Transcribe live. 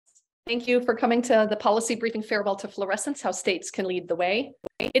Thank you for coming to the policy briefing Farewell to Fluorescents, How States Can Lead the Way.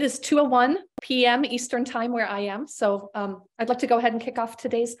 It is 2:01 p.m. Eastern Time where I am, so I'd like to go ahead and kick off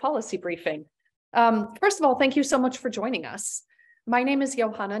today's policy briefing. First of all, thank you so much for joining us. My name is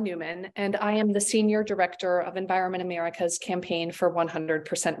Johanna Newman, and I am the Senior Director of Environment America's campaign for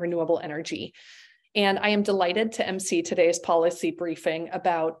 100% renewable energy. And I am delighted to MC today's policy briefing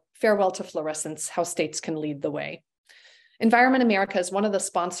about Farewell to Fluorescents, How States Can Lead the Way. Environment America is one of the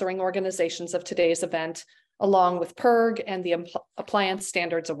sponsoring organizations of today's event, along with PIRG and the Appliance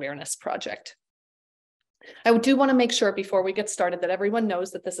Standards Awareness Project. I do want to make sure before we get started that everyone knows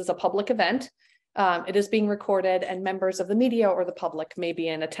that this is a public event. It is being recorded and members of the media or the public may be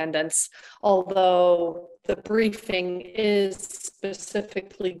in attendance, although the briefing is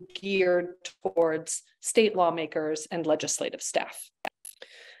specifically geared towards state lawmakers and legislative staff.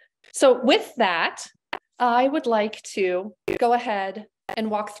 So with that, I would like to go ahead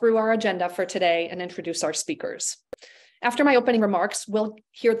and walk through our agenda for today and introduce our speakers. After my opening remarks, we'll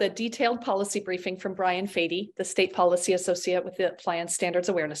hear the detailed policy briefing from Brian Fady, the State Policy Associate with the Appliance Standards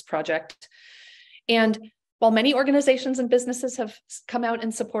Awareness Project. And while many organizations and businesses have come out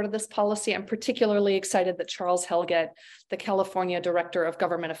in support of this policy, I'm particularly excited that Charles Helget, the California Director of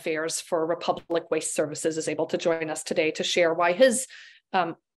Government Affairs for Republic Waste Services, is able to join us today to share why his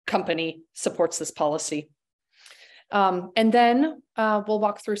company supports this policy. And then we'll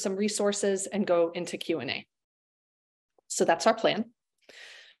walk through some resources and go into Q&A. So that's our plan.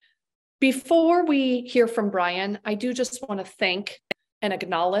 Before we hear from Brian, I do just want to thank and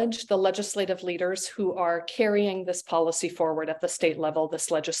acknowledge the legislative leaders who are carrying this policy forward at the state level this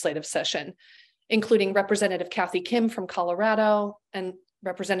legislative session, including Representative Kathy Kim from Colorado and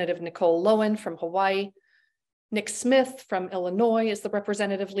Representative Nicole Lowen from Hawaii. Nick Smith from Illinois is the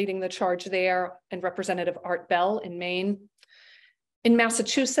representative leading the charge there, and Representative Art Bell in Maine. In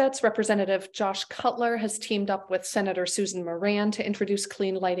Massachusetts, Representative Josh Cutler has teamed up with Senator Susan Moran to introduce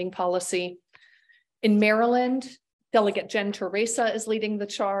clean lighting policy. In Maryland, Delegate Jen Teresa is leading the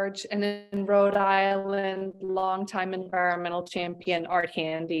charge, and in Rhode Island, longtime environmental champion Art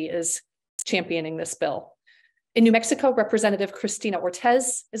Handy is championing this bill. In New Mexico, Representative Cristina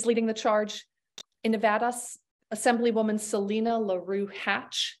Ortez is leading the charge. In Nevada, Assemblywoman Selena LaRue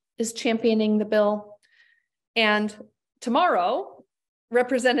Hatch is championing the bill. And tomorrow,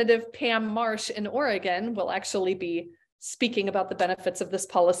 Representative Pam Marsh in Oregon will actually be speaking about the benefits of this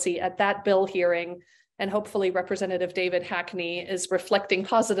policy at that bill hearing. And hopefully Representative David Hackney is reflecting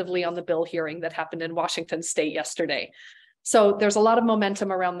positively on the bill hearing that happened in Washington State yesterday. So there's a lot of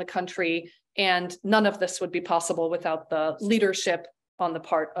momentum around the country, and none of this would be possible without the leadership on the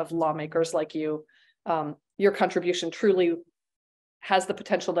part of lawmakers like you. Your contribution truly has the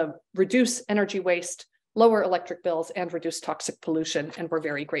potential to reduce energy waste, lower electric bills, and reduce toxic pollution, and we're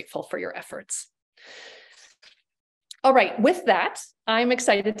very grateful for your efforts. All right, with that, I'm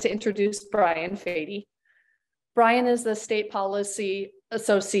excited to introduce Brian Fady. Brian is the State Policy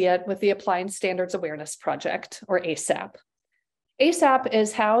Associate with the Appliance Standards Awareness Project, or ASAP. ASAP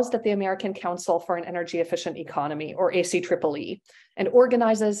is housed at the American Council for an Energy Efficient Economy, or ACEEE, and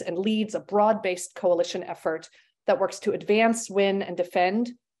organizes and leads a broad-based coalition effort that works to advance, win, and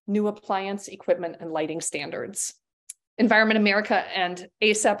defend new appliance, equipment, and lighting standards. Environment America and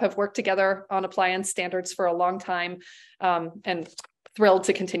ASAP have worked together on appliance standards for a long time, and thrilled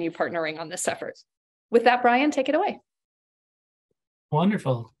to continue partnering on this effort. With that, Brian, take it away.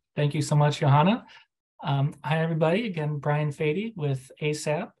 Wonderful. Thank you so much, Johanna. Hi, everybody. Again, Brian Fady with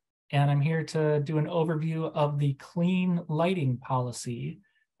ASAP, and I'm here to do an overview of the clean lighting policy.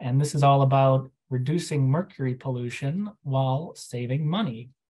 And this is all about reducing mercury pollution while saving money.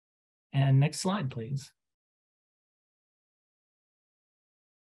 And next slide, please.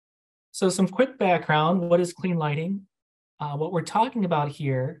 So some quick background, what is clean lighting? What we're talking about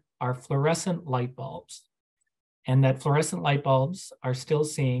here are fluorescent light bulbs. And that fluorescent light bulbs are still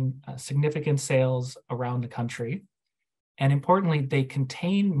seeing significant sales around the country. And importantly, they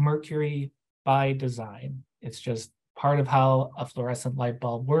contain mercury by design. It's just part of how a fluorescent light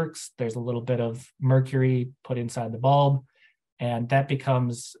bulb works. There's a little bit of mercury put inside the bulb, and that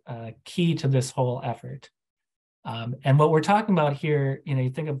becomes key to this whole effort. And what we're talking about here, you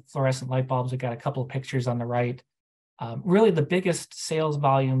think of fluorescent light bulbs, we've got a couple of pictures on the right. Really, the biggest sales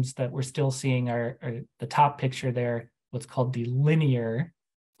volumes that we're still seeing are the top picture there, what's called the linear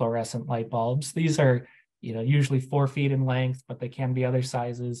fluorescent light bulbs. These are, usually 4 feet in length, but they can be other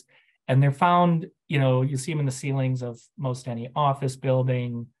sizes. And they're found, you see them in the ceilings of most any office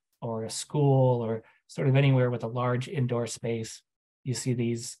building or a school or sort of anywhere with a large indoor space. You see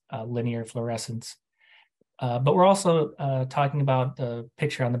these linear fluorescents. But we're also talking about the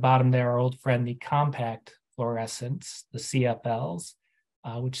picture on the bottom there, our old friend, the compact fluorescents, the CFLs,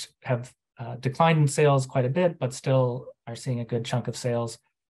 which have declined in sales quite a bit, but still are seeing a good chunk of sales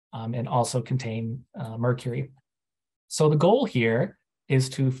and also contain mercury. So the goal here is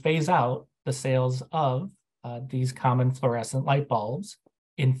to phase out the sales of these common fluorescent light bulbs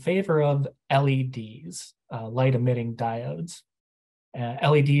in favor of LEDs, light emitting diodes.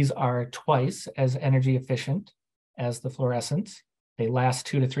 LEDs are twice as energy efficient as the fluorescents. They last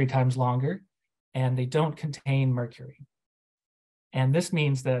 2 to 3 times longer, and they don't contain mercury. And this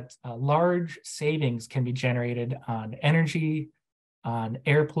means that large savings can be generated on energy, on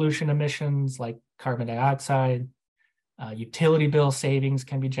air pollution emissions like carbon dioxide, utility bill savings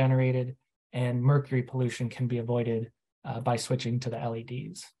can be generated, and mercury pollution can be avoided by switching to the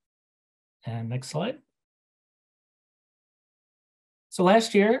LEDs. And next slide. So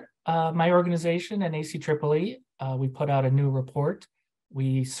last year, my organization and ACEEE, we put out a new report.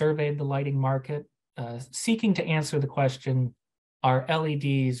 We surveyed the lighting market, seeking to answer the question, are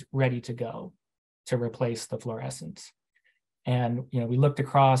LEDs ready to go to replace the fluorescents? And we looked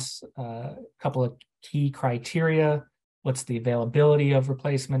across a couple of key criteria. What's the availability of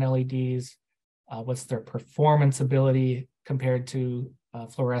replacement LEDs? What's their performance ability compared to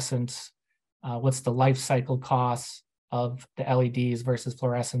fluorescents? What's the life cycle costs of the LEDs versus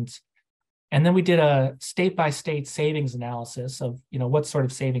fluorescents? And then we did a state-by-state savings analysis of what sort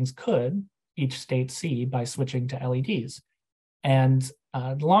of savings could each state see by switching to LEDs. And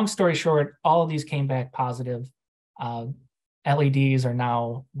the long story short, all of these came back positive. LEDs are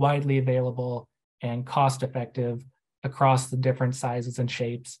now widely available and cost-effective across the different sizes and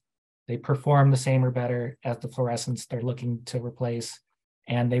shapes. They perform the same or better as the fluorescents they're looking to replace,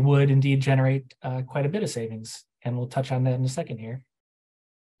 and they would indeed generate quite a bit of savings. And we'll touch on that in a second here.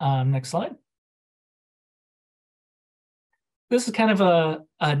 Next slide. This is kind of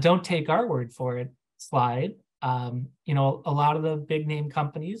a don't take our word for it slide. A lot of the big name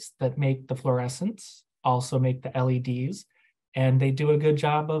companies that make the fluorescents also make the LEDs, and they do a good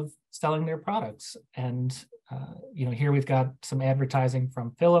job of selling their products. And here we've got some advertising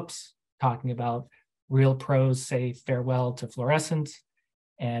from Philips talking about real pros say farewell to fluorescents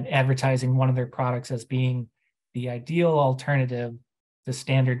and advertising one of their products as being the ideal alternative to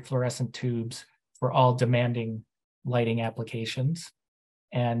standard fluorescent tubes for all demanding lighting applications.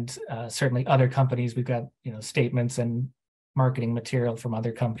 And certainly other companies, we've got statements and marketing material from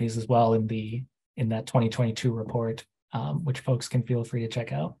other companies as well in that 2022 report, which folks can feel free to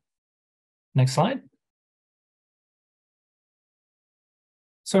check out. Next slide.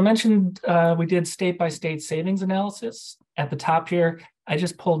 So I mentioned we did state-by-state savings analysis. At the top here, I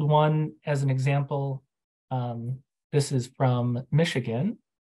just pulled one as an example. This is from Michigan.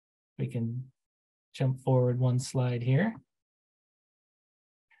 We can jump forward one slide here.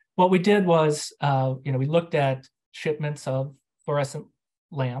 What we did was, we looked at shipments of fluorescent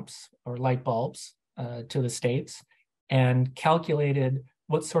lamps or light bulbs to the states and calculated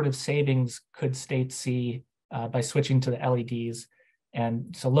what sort of savings could states see by switching to the LEDs.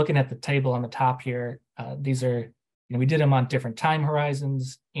 And so looking at the table on the top here, these are, we did them on different time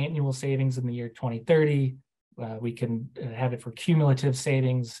horizons, annual savings in the year 2030. We can have it for cumulative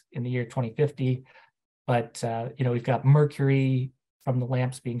savings in the year 2050. But, we've got mercury from the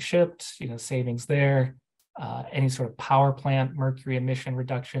lamps being shipped, savings there, any sort of power plant mercury emission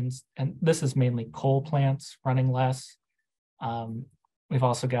reductions. And this is mainly coal plants running less. We've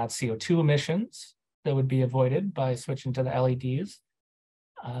also got CO2 emissions that would be avoided by switching to the LEDs.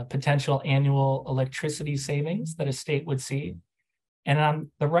 Potential annual electricity savings that a state would see. And on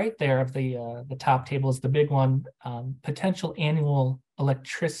the right there of the top table is the big one, potential annual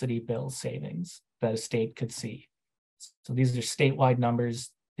electricity bill savings that a state could see. So these are statewide numbers.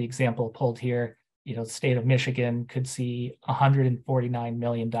 The example pulled here, the state of Michigan could see $149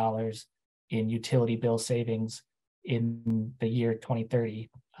 million in utility bill savings in the year 2030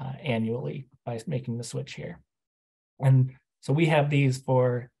 annually by making the switch here. And so we have these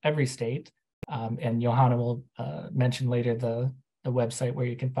for every state, and Johanna will mention later the website where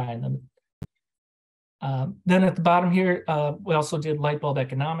you can find them. Then at the bottom here, we also did light bulb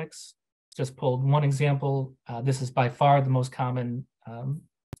economics. Just pulled one example. This is by far the most common,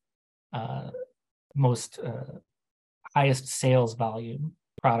 highest sales volume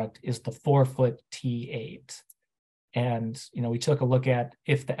product is the 4-foot T8. And we took a look at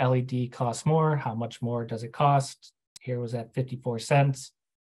if the LED costs more, how much more does it cost? Here was at 54 cents.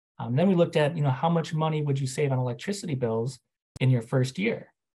 Then we looked at how much money would you save on electricity bills in your first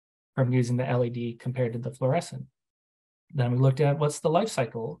year from using the LED compared to the fluorescent. Then we looked at what's the life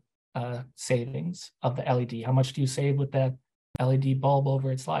cycle savings of the LED. How much do you save with that LED bulb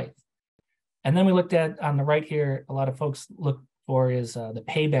over its life? And then we looked at, on the right here, a lot of folks look for is the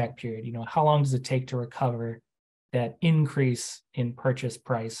payback period. You know, how long does it take to recover that increase in purchase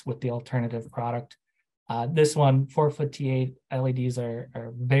price with the alternative product? This one, 4-foot T8 LEDs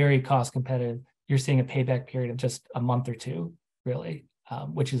are very cost competitive. You're seeing a payback period of just a month or two, really,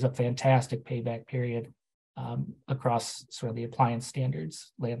 which is a fantastic payback period across sort of the appliance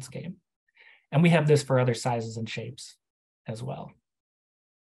standards landscape. And we have this for other sizes and shapes as well.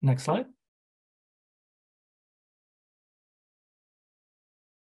 Next slide.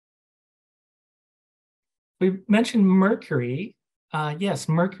 We mentioned mercury. Yes,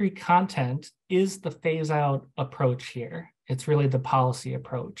 mercury content is the phase-out approach here. It's really the policy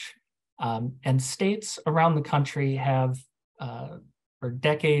approach. And states around the country have, for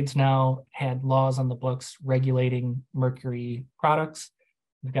decades now, had laws on the books regulating mercury products.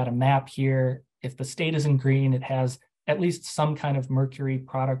 We've got a map here. If the state is in green, it has at least some kind of mercury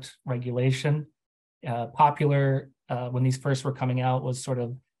product regulation. Popular when these first were coming out was sort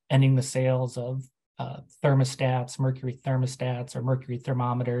of ending the sales of thermostats, mercury thermostats, or mercury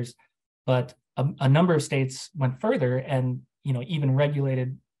thermometers. But a number of states went further and, you know, even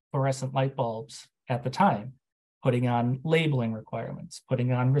regulated fluorescent light bulbs at the time, putting on labeling requirements,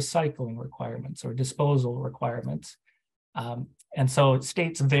 putting on recycling requirements or disposal requirements. And so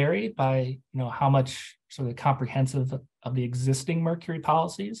states vary by, you know, how much sort of comprehensive of the existing mercury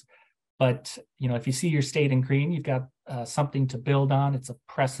policies. But, you know, if you see your state in green, you've got something to build on. It's a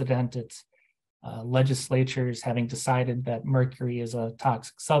precedent. It's legislatures having decided that mercury is a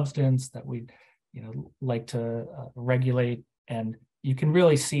toxic substance that we'd, you know, like to regulate. And you can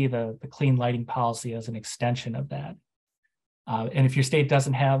really see the clean lighting policy as an extension of that. And if your state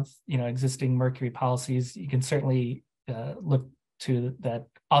doesn't have, you know, existing mercury policies, you can certainly look to that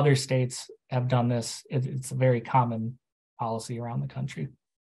other states have done this. It's a very common policy around the country.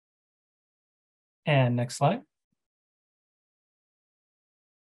 And next slide.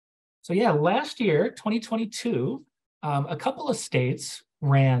 So yeah, last year, 2022, a couple of states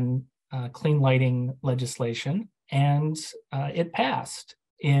ran clean lighting legislation, and it passed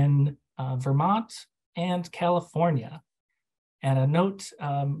in Vermont and California. And a note,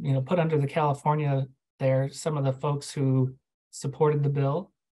 you know, put under the California there, some of the folks who supported the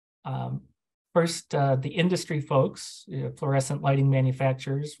bill. First, the industry folks, you know, fluorescent lighting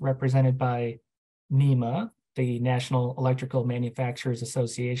manufacturers, represented by NEMA, the National Electrical Manufacturers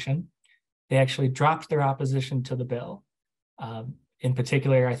Association. They actually dropped their opposition to the bill. In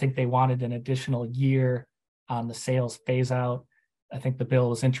particular, I think they wanted an additional year on the sales phase out. I think the bill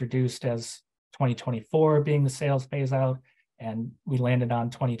was introduced as 2024 being the sales phase out, and we landed on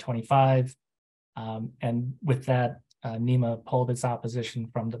 2025. And with that, NEMA pulled its opposition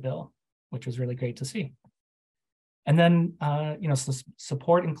from the bill, which was really great to see. And then, you know,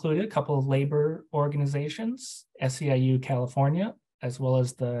 support included a couple of labor organizations, SEIU California, as well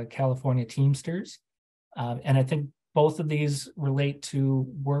as the California Teamsters. And I think both of these relate to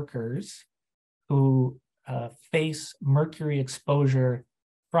workers who face mercury exposure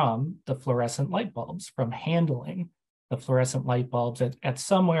from the fluorescent light bulbs, from handling the fluorescent light bulbs at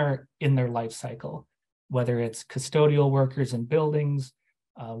somewhere in their life cycle, whether it's custodial workers in buildings,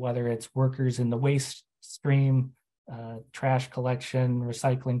 whether it's workers in the waste stream, trash collection,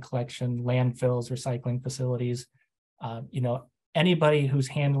 recycling collection, landfills, recycling facilities. You know, anybody who's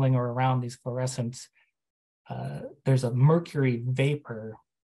handling or around these fluorescents, there's a mercury vapor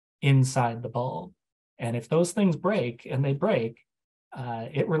inside the bulb. And if those things break, and they break,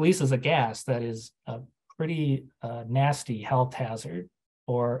 it releases a gas that is a pretty nasty health hazard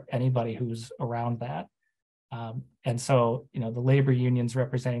for anybody who's around that. And so, you know, the labor unions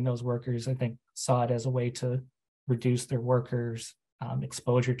representing those workers, I think, saw it as a way to reduce their workers'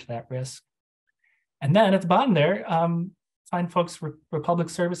 exposure to that risk. And then at the bottom there, find folks for public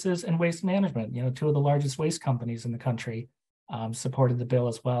services and waste management. You know, two of the largest waste companies in the country supported the bill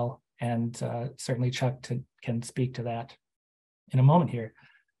as well. And certainly Chuck can speak to that in a moment here.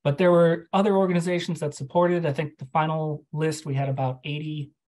 But there were other organizations that supported. I think the final list, we had about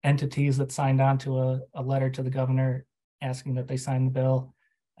 80 entities that signed on to a letter to the governor asking that they sign the bill.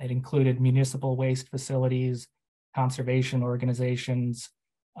 It included municipal waste facilities, conservation organizations,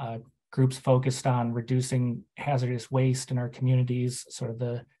 groups focused on reducing hazardous waste in our communities, sort of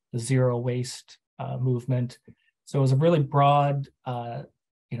the zero waste movement. So it was a really broad,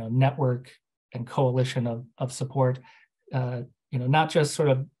 you know, network and coalition of support. You know, not just sort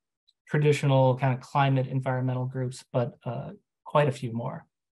of traditional kind of climate environmental groups, but quite a few more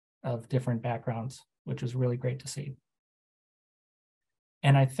of different backgrounds, which was really great to see.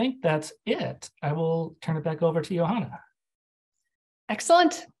 And I think that's it. I will turn it back over to Johanna.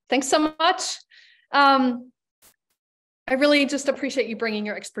 Excellent. Thanks so much. I really just appreciate you bringing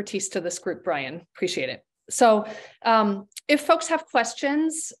your expertise to this group, Brian. Appreciate it. So if folks have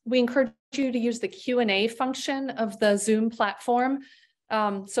questions, we encourage you to use the Q&A function of the Zoom platform.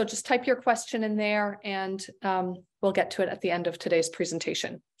 So just type your question in there and we'll get to it at the end of today's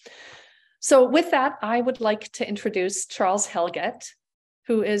presentation. So with that, I would like to introduce Charles Helget,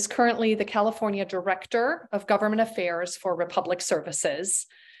 who is currently the California Director of Government Affairs for Republic Services.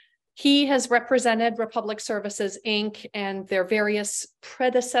 He has represented Republic Services, Inc. and their various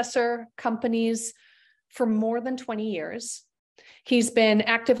predecessor companies for more than 20 years. He's been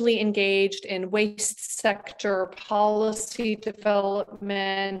actively engaged in waste sector policy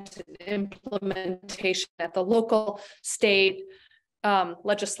development, implementation at the local, state,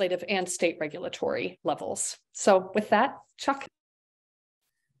 legislative, and state regulatory levels. So with that, Chuck.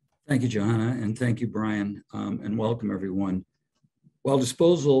 Thank you, Johanna, and thank you, Brian, and welcome everyone. While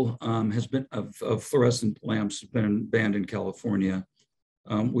disposal of fluorescent lamps has been banned in California,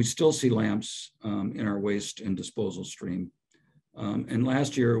 we still see lamps in our waste and disposal stream. And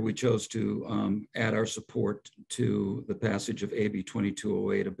last year, we chose to add our support to the passage of AB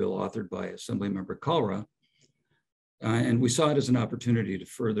 2208, a bill authored by Assemblymember Kalra. And we saw it as an opportunity to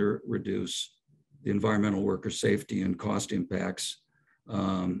further reduce the environmental worker safety and cost impacts,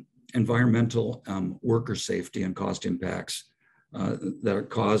 worker safety and cost impacts that are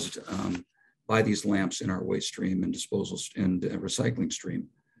caused by these lamps in our waste stream and disposal and recycling stream.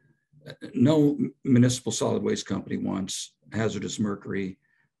 No municipal solid waste company wants hazardous mercury,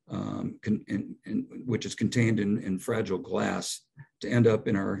 which is contained in fragile glass, to end up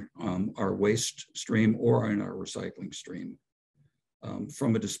in our waste stream or in our recycling stream.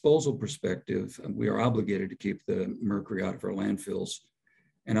 From a disposal perspective, we are obligated to keep the mercury out of our landfills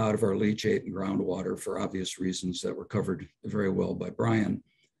and out of our leachate and groundwater for obvious reasons that were covered very well by Brian.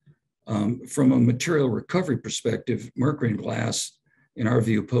 From a material recovery perspective, mercury in glass, in our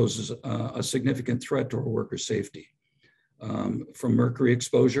view, poses a significant threat to our worker safety. From mercury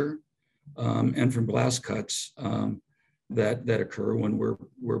exposure and from glass cuts that occur when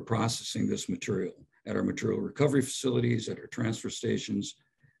we're processing this material at our material recovery facilities, at our transfer stations,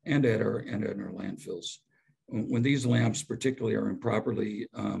 and at our landfills. When these lamps particularly are improperly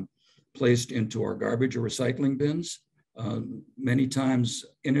placed into our garbage or recycling bins, many times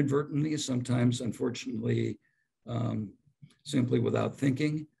inadvertently, sometimes unfortunately, simply without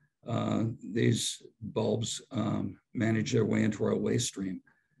thinking, these bulbs manage their way into our waste stream.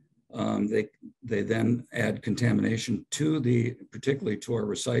 They then add contamination particularly to our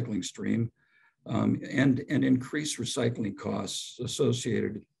recycling stream, and increase recycling costs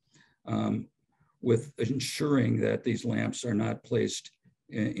associated with ensuring that these lamps are not placed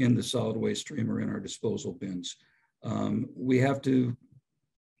in the solid waste stream or in our disposal bins. We have to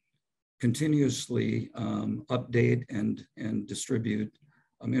continuously update and distribute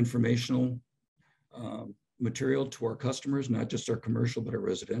informational material to our customers, not just our commercial, but our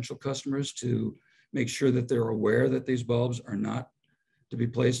residential customers, to make sure that they're aware that these bulbs are not to be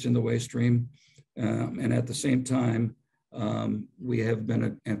placed in the waste stream. And at the same time, we have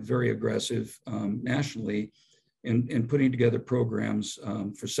been very aggressive nationally in putting together programs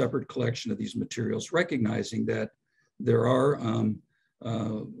for separate collection of these materials, recognizing that there are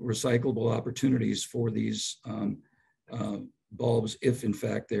recyclable opportunities for these bulbs if in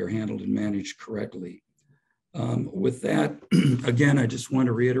fact they're handled and managed correctly. With that, again, I just want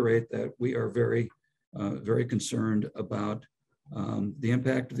to reiterate that we are very concerned about the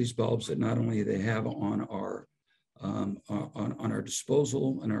impact of these bulbs, that not only they have on our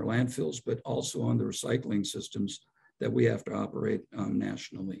disposal and our landfills, but also on the recycling systems that we have to operate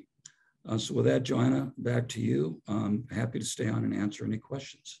nationally. So with that, Joanna, back to you. I'm happy to stay on and answer any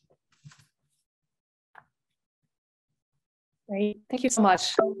questions. Great, thank you so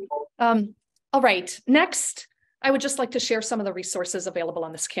much. All right, next, I would just like to share some of the resources available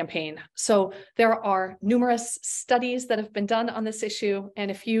on this campaign. So there are numerous studies that have been done on this issue. And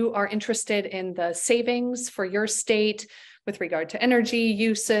if you are interested in the savings for your state with regard to energy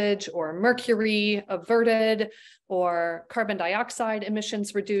usage or mercury averted or carbon dioxide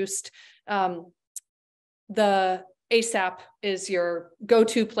emissions reduced, the ASAP is your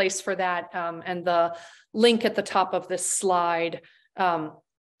go-to place for that. And the link at the top of this slide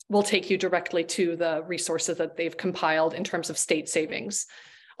will take you directly to the resources that they've compiled in terms of state savings.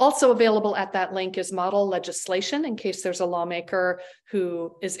 Also available at that link is model legislation in case there's a lawmaker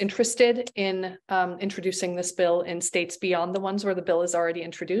who is interested in introducing this bill in states beyond the ones where the bill is already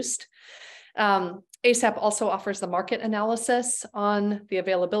introduced. ASAP also offers the market analysis on the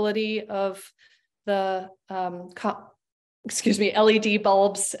availability of the LED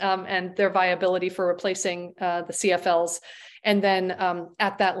bulbs and their viability for replacing the CFLs. And then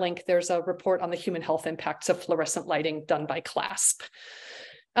at that link, there's a report on the human health impacts of fluorescent lighting done by CLASP.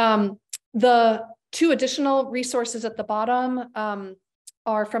 The two additional resources at the bottom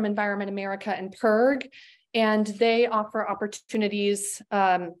are from Environment America and PIRG, and they offer opportunities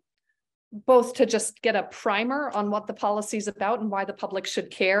both to just get a primer on what the policy is about and why the public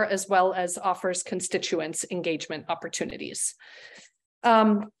should care, as well as offers constituents engagement opportunities.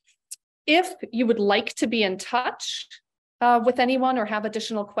 If you would like to be in touch with anyone or have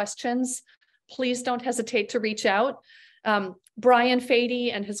additional questions, please don't hesitate to reach out. Brian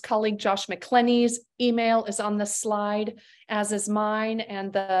Fady and his colleague Josh McClenny's email is on the slide, as is mine,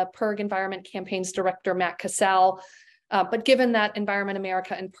 and the PIRG Environment Campaigns Director, Matt Cassell. But given that Environment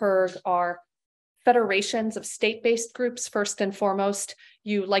America and PIRG are federations of state-based groups, first and foremost,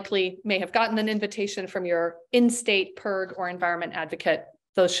 you likely may have gotten an invitation from your in-state PIRG or environment advocate.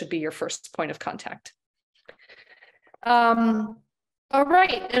 Those should be your first point of contact. All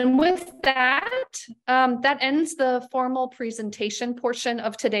right, and with that, that ends the formal presentation portion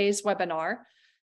of today's webinar.